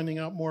and finding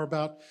out more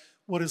about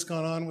what has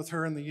gone on with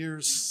her in the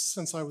years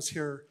since I was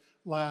here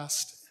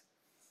last.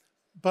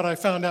 But I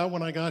found out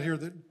when I got here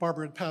that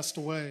Barbara had passed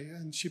away,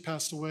 and she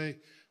passed away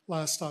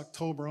last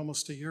October,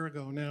 almost a year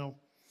ago now.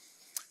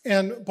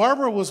 And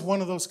Barbara was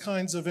one of those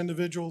kinds of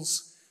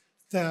individuals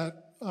that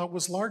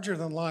was larger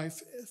than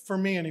life, for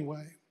me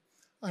anyway.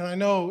 And I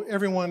know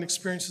everyone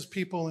experiences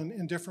people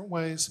in different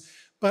ways,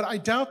 but I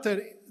doubt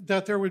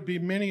that there would be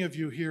many of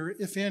you here,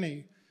 if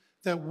any,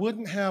 that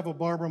wouldn't have a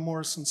Barbara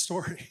Morrison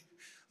story,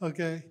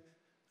 okay?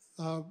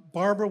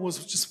 Barbara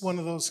was just one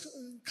of those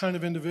kind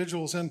of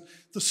individuals. And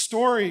the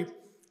story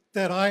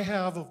that I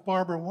have of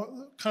Barbara,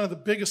 kind of the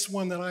biggest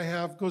one that I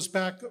have, goes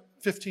back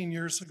 15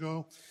 years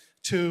ago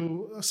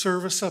to a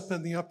service up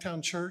in the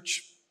Uptown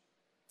Church.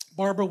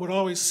 Barbara would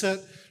always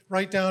sit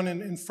right down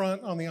in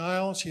front on the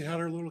aisle. She had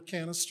her little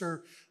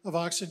canister of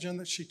oxygen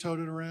that she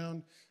toted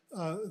around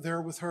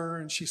there with her,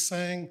 and she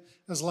sang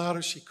as loud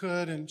as she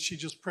could, and she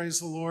just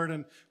praised the Lord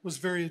and was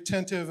very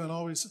attentive and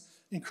always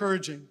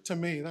encouraging to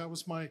me. That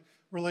was my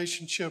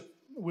relationship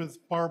with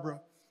Barbara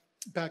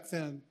back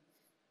then.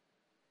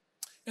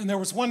 And there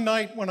was one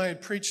night when I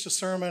had preached a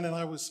sermon and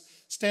I was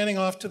standing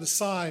off to the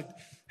side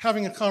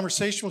having a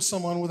conversation with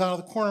someone. Without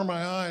the corner of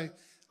my eye,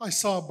 I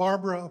saw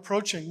Barbara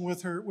approaching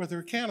with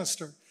her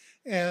canister.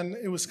 And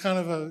it was kind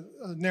of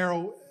a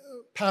narrow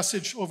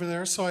passage over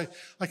there. So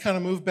I kind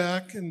of moved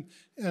back and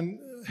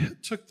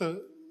took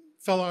the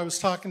fellow I was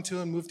talking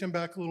to and moved him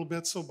back a little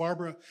bit so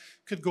Barbara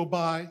could go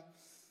by.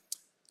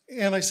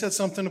 And I said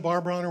something to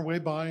Barbara on her way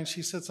by, and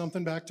she said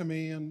something back to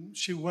me, and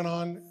she went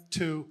on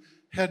to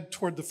head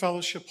toward the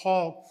fellowship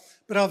hall.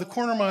 But out of the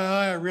corner of my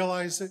eye, I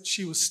realized that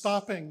she was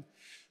stopping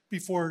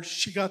before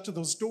she got to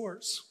those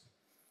doors.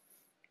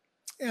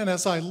 And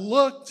as I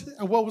looked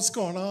at what was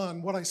going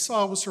on, what I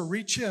saw was her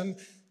reach in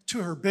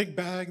to her big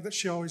bag that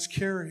she always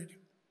carried.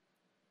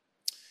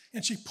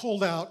 And she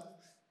pulled out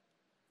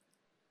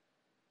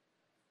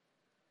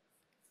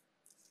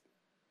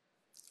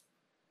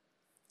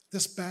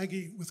this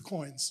baggie with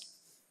coins.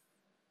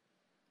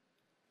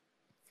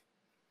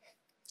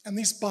 And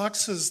these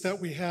boxes that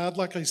we had,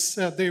 like I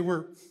said, they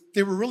were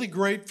really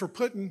great for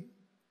putting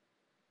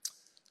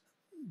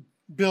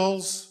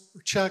bills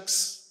or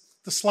checks.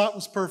 The slot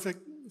was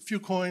perfect, a few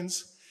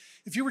coins.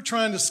 If you were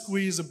trying to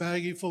squeeze a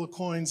baggie full of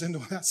coins into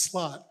that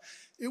slot,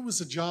 it was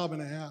a job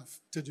and a half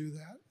to do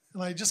that.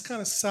 And I just kind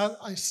of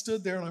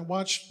stood there and I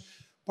watched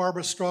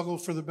Barbara struggle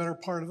for the better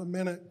part of a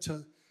minute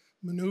to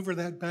maneuver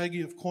that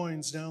baggie of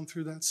coins down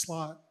through that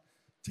slot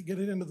to get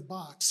it into the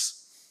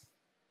box.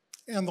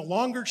 And the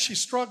longer she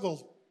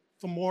struggled,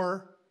 the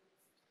more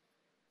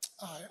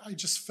I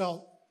just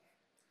felt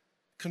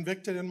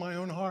convicted in my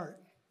own heart.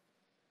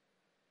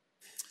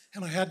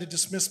 And I had to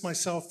dismiss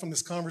myself from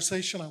this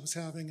conversation I was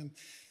having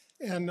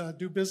and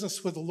do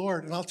business with the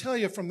Lord. And I'll tell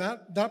you, from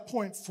that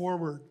point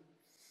forward,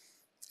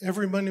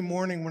 every Monday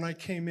morning when I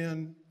came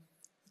in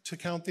to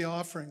count the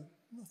offering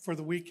for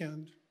the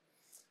weekend,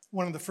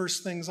 one of the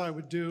first things I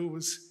would do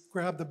was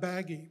grab the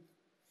baggie,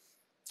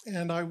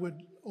 and I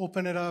would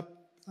open it up,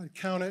 I'd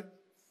count it,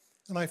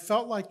 and I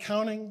felt like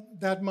counting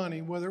that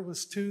money, whether it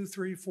was $2,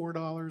 $3,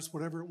 $4,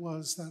 whatever it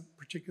was that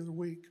particular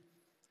week,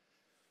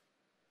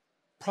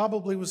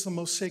 probably was the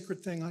most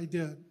sacred thing I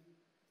did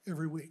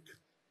every week.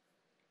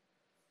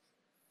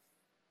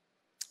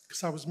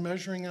 Because I was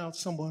measuring out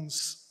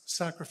someone's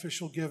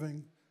sacrificial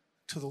giving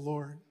to the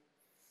Lord.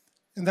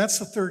 And that's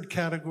the third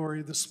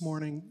category this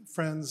morning,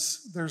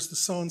 friends. There's the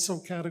so-and-so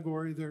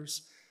category,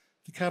 there's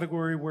the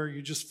category where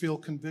you just feel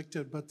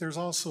convicted, but there's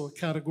also a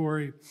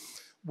category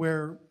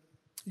where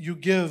you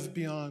give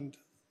beyond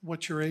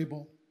what you're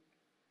able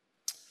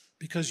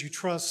because you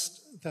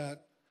trust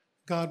that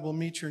God will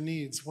meet your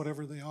needs,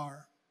 whatever they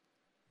are.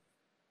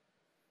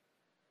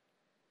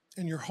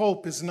 And your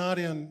hope is not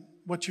in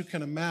what you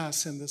can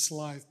amass in this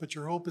life, but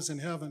your hope is in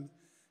heaven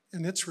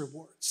and its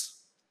rewards.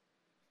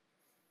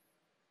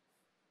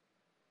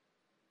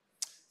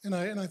 And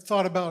I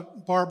thought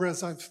about Barbara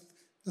as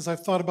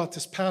I've thought about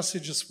this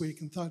passage this week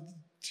and thought,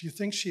 do you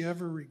think she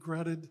ever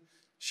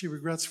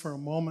regrets for a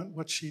moment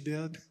what she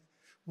did,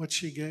 what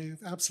she gave?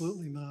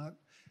 Absolutely not.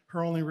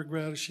 Her only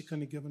regret is she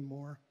couldn't have given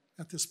more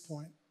at this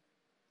point.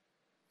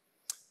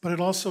 But it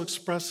also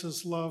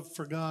expresses love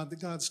for God, that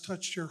God's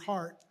touched your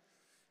heart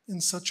in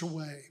such a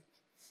way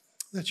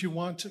that you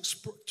want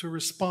to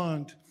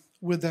respond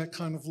with that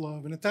kind of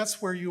love. And if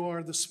that's where you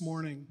are this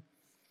morning,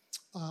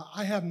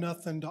 I have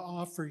nothing to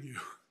offer you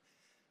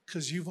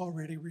because you've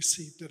already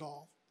received it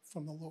all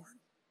from the Lord.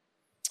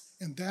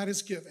 And that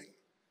is giving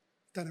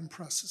that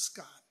impresses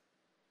God.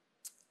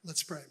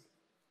 Let's pray.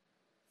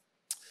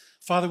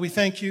 Father, we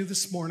thank you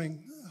this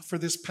morning for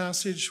this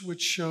passage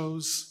which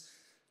shows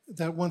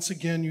that once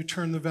again you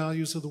turn the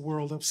values of the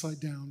world upside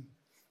down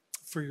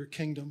for your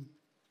kingdom.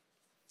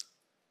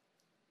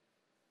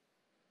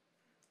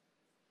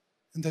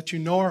 And that you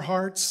know our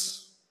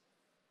hearts,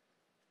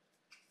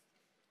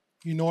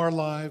 you know our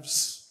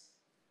lives,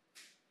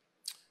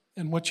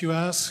 and what you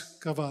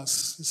ask of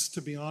us is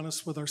to be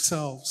honest with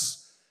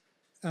ourselves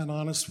and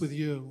honest with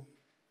you,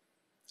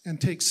 and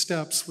take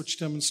steps which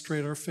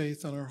demonstrate our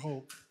faith and our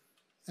hope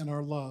and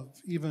our love,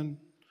 even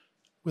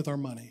with our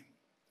money.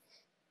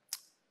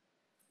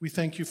 We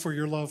thank you for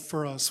your love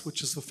for us,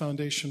 which is the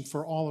foundation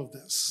for all of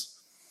this.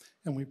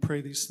 And we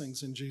pray these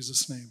things in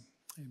Jesus' name.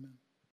 Amen.